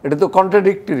 এটা তো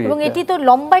কন্ট্রাডিক্টরি। এবং এটি তো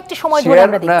লম্বা একটা সময় ধরে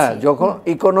আমরা দেখছি। না, যখন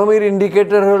ইকোনমির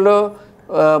ইন্ডিকেটর হলো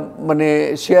মানে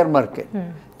শেয়ার মার্কেট,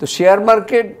 তো শেয়ার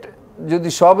মার্কেট যদি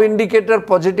সব ইন্ডিকেটর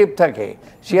পজিটিভ থাকে,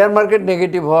 শেয়ার মার্কেট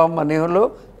নেগেটিভ হওয়া মানে হলো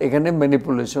এখানে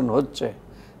ম্যানিপুলেশন হচ্ছে।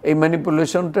 এই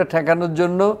ম্যানিপুলেশনটা ঠেকানোর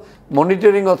জন্য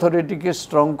মনিটরিং অথরিটিকে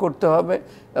স্ট্রং করতে হবে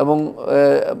এবং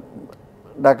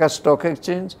ঢাকা স্টক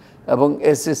এক্সচেঞ্জ এবং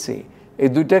এসএসসি, এই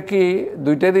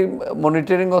দুইটারই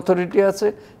মনিটরিং অথরিটি আছে,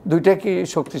 দুইটাকেই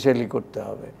শক্তিশালী করতে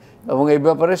হবে এবং এই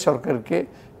ব্যাপারে সরকারকে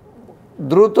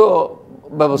দ্রুত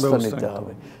ব্যবস্থা নিতে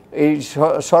হবে। এই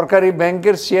সরকারি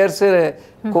ব্যাংকের শেয়ারসের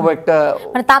খুব একটা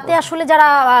মানে তাতে আসলে যারা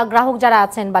গ্রাহক যারা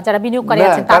আছেন বা যারা বিনিয়োগকারী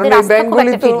আছেন তাদের আস্থা খুব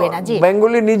একটা ফিরবে না। জি,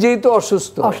 ব্যাংকগুলি নিজেই তো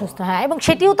অসুস্থ, হ্যাঁ, এবং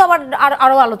সেটিও তো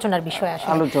আরো আলোচনার বিষয়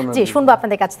আসলে। জি, শুনবো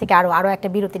আপনাদের কাছ থেকে আরো একটা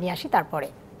বিরতি নিয়ে আসি তারপরে।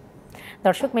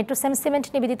 দর্শক, মেট্রোসেম সিমেন্ট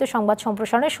নিবেদিত সংবাদ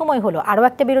সম্প্রসারণের সময় হলো আরও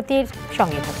একটা বিরতির,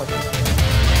 সঙ্গে থাকুন।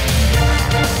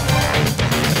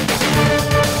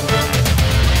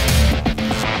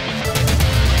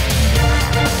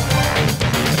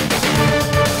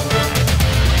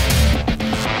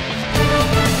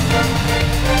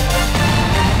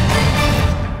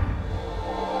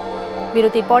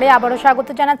 বিরতির পরে আবারও স্বাগত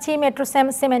জানাচ্ছি মেট্রোসেম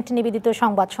সিমেন্ট নিবেদিত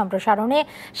সংবাদ সম্প্রসারণে।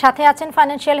 সাথে আছেন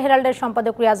ফাইন্যান্সিয়াল হেরাল্ডের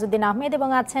সম্পাদক রিয়াজউদ্দিন আহমেদ এবং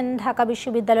আছেন ঢাকা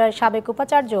বিশ্ববিদ্যালয়ের সাবেক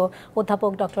উপাচার্য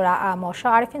অধ্যাপক ডক্টর মশা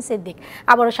আরেফিন সিদ্দিক।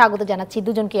 আবারও স্বাগত জানাচ্ছি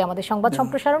দুজনকে আমাদের সংবাদ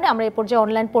সম্প্রসারণে। আমরা এই পর্যায়ে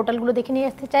অনলাইন পোর্টালগুলো দেখে নিয়ে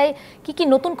আসতে চাই, কি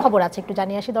নতুন খবর আছে একটু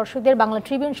জানিয়ে আসি দর্শকদের। বাংলা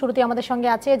ট্রিবিউন শুরুতে আমাদের সঙ্গে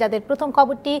আছে, যাদের প্রথম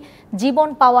খবরটি জীবন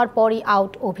পাওয়ার পরই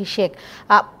আউট অভিষেক।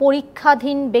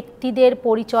 পরীক্ষাধীন ব্যক্তিদের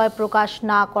পরিচয় প্রকাশ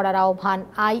না করার আহ্বান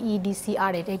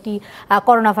IEDCR এর। এটি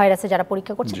করোনা ভাইরাসে যারা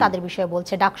পরীক্ষা করছে তাদের বিষয়ে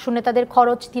বলছে। ডাকসু নেতাদের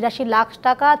খরচ 83 লাখ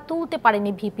টাকা তুলতে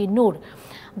পারেনি ভিপি নূর।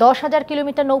 10,000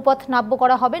 কিলোমিটার নৌপথ নাব্য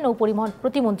করা হবে, নৌপরিবহন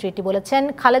প্রতিমন্ত্রী এটি বলেছেন।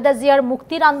 খালেদা জিয়ার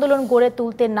মুক্তির আন্দোলন গড়ে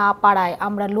তুলতে না পারায়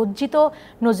আমরা লজ্জিত,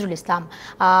 নজরুল ইসলাম।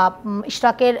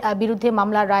 ইশরাকের বিরুদ্ধে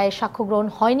মামলার রায়ে সাক্ষ্য গ্রহণ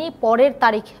হয়নি, পরের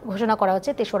তারিখ ঘোষণা করা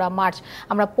হচ্ছে 3রা মার্চ।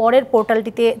 আমরা পরের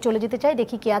পোর্টালটিতে চলে যেতে চাই,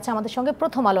 দেখি কি আছে আমাদের সঙ্গে।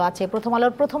 প্রথম আলো আছে। প্রথম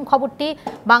আলোর প্রথম খবরটি,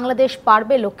 বাংলাদেশ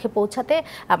পারবে লক্ষ্যে পৌঁছাতে,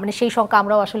 মানে সেই সংখ্যা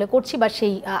আমরাও আসলে করছি বা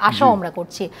সেই আশাও আমরা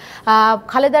করছি।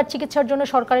 খালেদার চিকিৎসার জন্য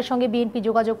সরকারের সঙ্গে বিএনপি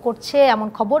যোগাযোগ করছে, এমন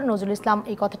খবর। নজরুল ইসলাম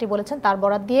এই কথাটি বলেছেন, তার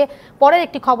বরাত দিয়ে। পরের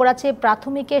একটি খবর আছে,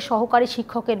 প্রাথমিকে সহকারী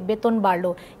শিক্ষকের বেতন বাড়লো।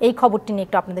 এই খবরটি নিয়ে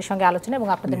একটু আপনাদের সঙ্গে আলোচনা এবং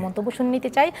আপনাদের মন্তব্য শুনে নিতে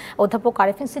চাই। অধ্যাপক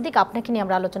আরেফিন সিদ্দিক, আপনাকে নিয়ে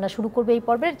আমরা আলোচনা শুরু করবো এই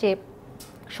পর্বের। যে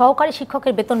সহকারী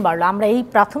শিক্ষকের বেতন বাড়লো, আমরা এই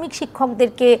প্রাথমিক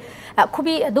শিক্ষকদেরকে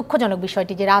খুবই দুঃখজনক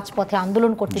বিষয়টি যে রাজপথে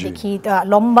আন্দোলন করতে দেখি,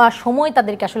 লম্বা সময়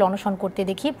তাদেরকে আসলে অনশন করতে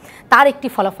দেখি, তার একটি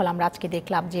ফলাফল আমরা আজকে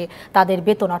দেখলাম যে তাদের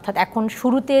বেতন, অর্থাৎ এখন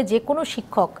শুরুতে যে কোনো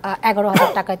শিক্ষক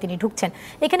 11,000 টাকায় তিনি ঢুকছেন।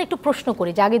 এখানে একটু প্রশ্ন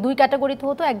করি যে আগে 2 ক্যাটাগরিতে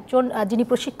হতো, একজন যিনি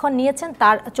প্রশিক্ষণ নিয়েছেন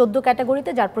তার 14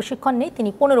 ক্যাটাগরিতে, যার প্রশিক্ষণ নেই তিনি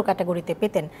 15 ক্যাটাগরিতে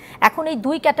পেতেন। এখন এই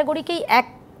 2 ক্যাটাগরিকেই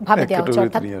ভাবে দেওয়া হচ্ছে,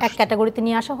 অর্থাৎ এক ক্যাটাগরিতে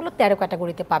নিয়ে আসা হলো, 13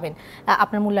 ক্যাটাগরিতে পাবেন।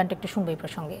 আপনার মূল্যায়নটা একটু শুনবো এই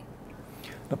প্রসঙ্গে।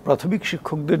 প্রাথমিক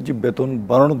শিক্ষকদের যে বেতন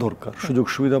বাড়ানো দরকার, সুযোগ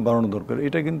সুবিধা বাড়ানো দরকার,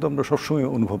 এটা কিন্তু আমরা সবসময়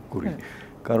অনুভব করি।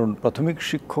 কারণ প্রাথমিক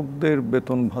শিক্ষকদের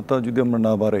বেতন ভাতা যদি আমরা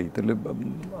না বাড়াই, তাহলে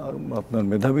আপনার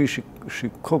মেধাবী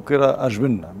শিক্ষকেরা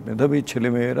আসবেন না, মেধাবী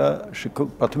ছেলেমেয়েরা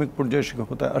প্রাথমিক পর্যায়ে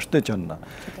শিক্ষকতায় আসতে চান না।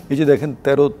 এই যে দেখেন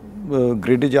 13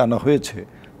 গ্রেডে যে আনা হয়েছে,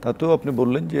 তাতেও আপনি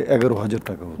বললেন যে 11,000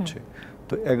 টাকা হচ্ছে।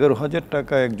 তো 11,000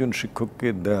 টাকা একজন শিক্ষককে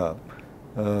দেয়া,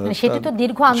 সেটা তো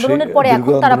দীর্ঘ আন্দোলনের পরে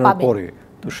এখন তারা পাবে।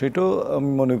 তো সেটাও আমি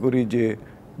মনে করি যে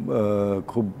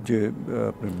খুব যে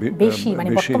বেশি, মানে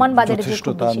বর্তমান বাজারে যথেষ্ট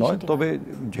তা নয়। তবে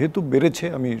যেহেতু বেড়েছে,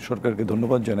 আমি সরকারকে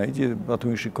ধন্যবাদ জানাই যে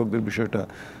প্রাথমিক শিক্ষকদের বিষয়টা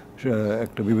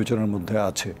একটা বিবেচনার মধ্যে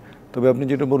আছে। তবে আপনি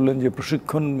যেটা বললেন যে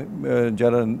প্রশিক্ষণ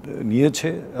যারা নিয়েছে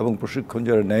এবং প্রশিক্ষণ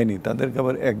যারা নেয়নি তাদেরকে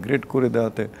আবার 1 গ্রেড করে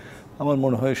দেওয়াতে আমার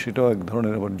মনে হয় সেটাও এক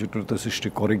ধরনের আবার জটিলতা সৃষ্টি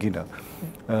করে কিনা।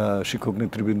 শিক্ষক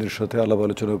নেতৃবৃন্দের সাথে আলাপ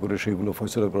আলোচনা করে সেইগুলো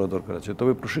ফয়সলা করা দরকার আছে।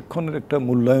 তবে প্রশিক্ষণের একটা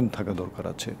মূল্যায়ন থাকা দরকার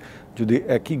আছে। যদি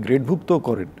একই গ্রেডভুক্ত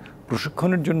করেন,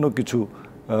 প্রশিক্ষণের জন্য কিছু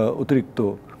অতিরিক্ত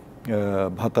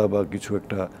ভাতা বা কিছু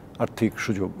একটা আর্থিক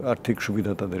সুযোগ, আর্থিক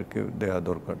সুবিধা তাদেরকে দেওয়া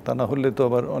দরকার। তা না হলে তো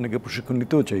আবার অনেকে প্রশিক্ষণ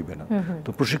নিতেও চাইবে না। তো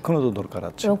প্রশিক্ষণও তো দরকার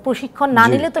আছে। প্রশিক্ষণ না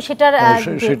নিলে তো সেটা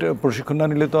প্রশিক্ষণ না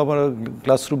নিলে তো আবার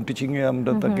ক্লাসরুম টিচিং এ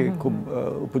আমরা তাকে খুব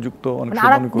উপযুক্ত অনেক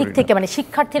সময় মনে করি থেকে, মানে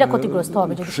শিক্ষার্থীরা ক্ষতিগ্রস্ত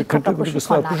হবে যদি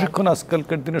প্রশিক্ষণ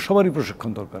আজকালকার দিনে সবারই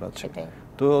প্রশিক্ষণ দরকার আছে।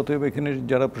 তো অতএব এখানে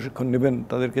যারা প্রশিক্ষণ নেবেন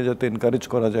তাদেরকে যাতে এনকারেজ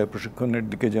করা যায়, প্রশিক্ষণের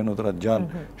দিকে যেন তারা যান,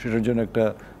 সেটার জন্য একটা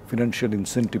ফিনান্সিয়াল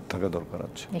ইনসেন্টিভ থাকা দরকার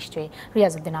আছে। নিশ্চয়ই।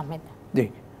 রিয়াজউদ্দিন আহমেদ। জি,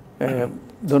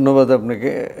 ধন্যবাদ আপনাকে।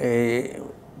 এই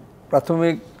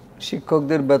প্রাথমিক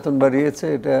শিক্ষকদের বেতন বাড়িয়েছে,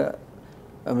 এটা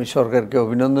আমি সরকারকে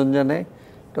অভিনন্দন জানাই।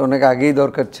 এটা অনেক আগেই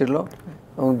দরকার ছিল,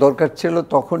 এবং দরকার ছিল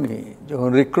তখনই যখন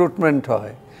রিক্রুটমেন্ট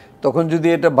হয়, তখন যদি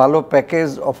এটা ভালো প্যাকেজ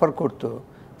অফার করতো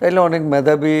তাহলে অনেক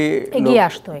মেধাবী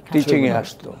টিচিংয়ে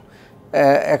আসতো।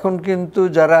 এখন কিন্তু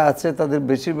যারা আছে তাদের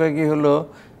বেশিরভাগই হলো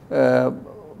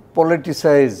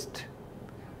পলিটিসাইজড,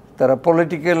 তারা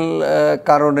পলিটিক্যাল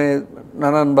কারণে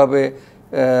নানানভাবে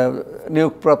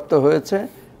নিয়োগপ্রাপ্ত হয়েছে,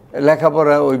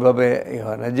 লেখাপড়া ওইভাবে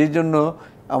হয় না, যেই জন্য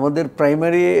আমাদের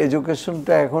প্রাইমারি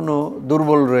এডুকেশনটা এখনও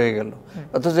দুর্বল রয়ে গেল।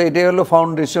 অথচ এটাই হলো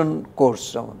ফাউন্ডেশন কোর্স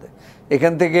আমাদের।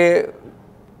 এখান থেকে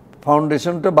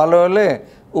ফাউন্ডেশনটা ভালো হলে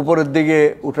উপরের দিকে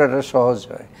উঠাটা সহজ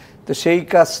হয়। তো সেই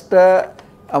কাজটা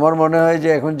আমার মনে হয় যে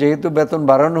এখন যেহেতু বেতন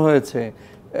বাড়ানো হয়েছে,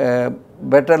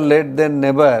 বেটার লেট দেন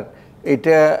নেভার,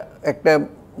 এটা একটা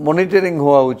মনিটরিং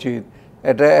হওয়া উচিত,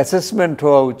 এটা অ্যাসেসমেন্ট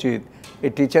হওয়া উচিত।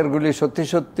 এই টিচারগুলি সত্যি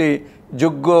সত্যি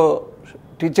যোগ্য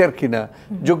টিচার কিনা,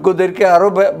 যোগ্যদেরকে আরও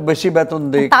বেশি বেতন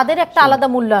দেয়, তাদের একটা আলাদা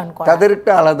মূল্যায়ন করা, তাদের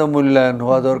একটা আলাদা মূল্যায়ন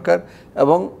হওয়া দরকার।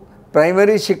 এবং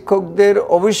প্রাইমারি শিক্ষকদের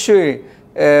অবশ্যই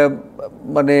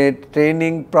মানে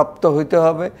ট্রেনিং প্রাপ্ত হইতে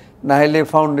হবে, না হলে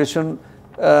ফাউন্ডেশন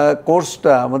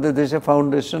কোর্সটা আমাদের দেশে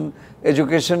ফাউন্ডেশন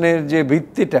এডুকেশনের যে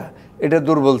ভিত্তিটা এটা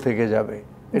দুর্বল থেকে যাবে,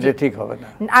 এটা ঠিক হবে না।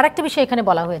 আরেকটা বিষয় এখানে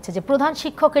বলা হয়েছে যে প্রধান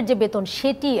শিক্ষকের যে বেতন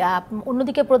সেটি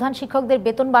অন্যদিকে প্রধান শিক্ষকদের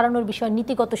বেতন বাড়ানোর বিষয়ে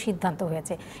নীতিগত সিদ্ধান্ত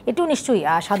হয়েছে, এটাও নিশ্চয়ই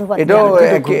সাধুবাদ। এটাও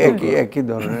একই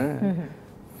ধরনের,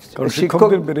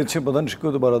 শিক্ষকদের বেড়েছে, প্রধান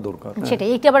শিক্ষক বাড়া দরকার। সেটাই,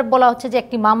 এইটা আবার বলা হচ্ছে যে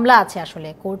একটি মামলা আছে আসলে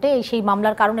কোর্টে, সেই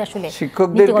মামলার কারণে আসলে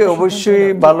শিক্ষকদেরকে অবশ্যই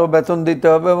ভালো বেতন দিতে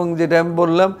হবে এবং যেটা আমি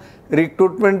বললাম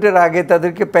রিক্রুটমেন্টের আগে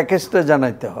তাদেরকে প্যাকেজটা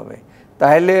জানাইতে হবে,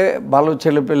 তাহলে ভালো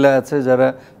ছেলেপেলে আছে যারা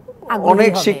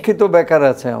অনেক শিক্ষিত বেকার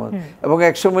আছে আমার, এবং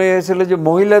একসময় হয়েছিল যে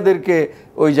মহিলাদেরকে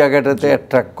ওই জায়গাটাতে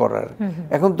অ্যাট্রাক্ট করার,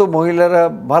 এখন তো মহিলারা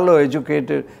ভালো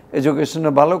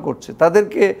এডুকেশনে ভালো করছে,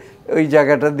 তাদেরকে ওই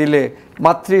জায়গাটা দিলে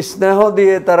মাতৃ স্নেহ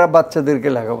দিয়ে তারা বাচ্চাদেরকে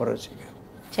লেখাপড়া শেখায়।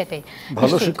 সেটাই,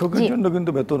 ভালো শিক্ষকের জন্য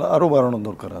কিন্তু বেতন আরো বাড়ানো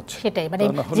দরকার আছে। সেটাই, মানে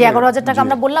যে 11,000 টাকা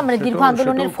আমরা বললাম মানে দীর্ঘ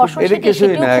আন্দোলনের ফসল,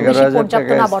 সেটাও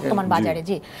পর্যাপ্ত না বর্তমান বাজারে।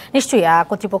 জি নিশ্চয়ই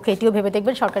কর্তৃপক্ষ এটিও ভেবে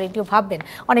দেখবেন, সরকার এটিও ভাববেন।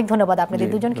 অনেক ধন্যবাদ আপনাদের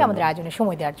দুজনকে আমাদের আয়োজনে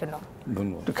সময় দেওয়ার জন্য।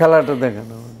 ধন্যবাদ। খেলাটা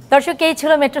দেখানো। দর্শক, এই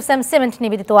ছিল মেট্রো সিমেন্ট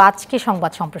নিবেদিত আজকে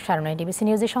সংবাদ সম্প্রসারণে। ডিবিসি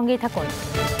নিউজের সঙ্গেই থাকুন।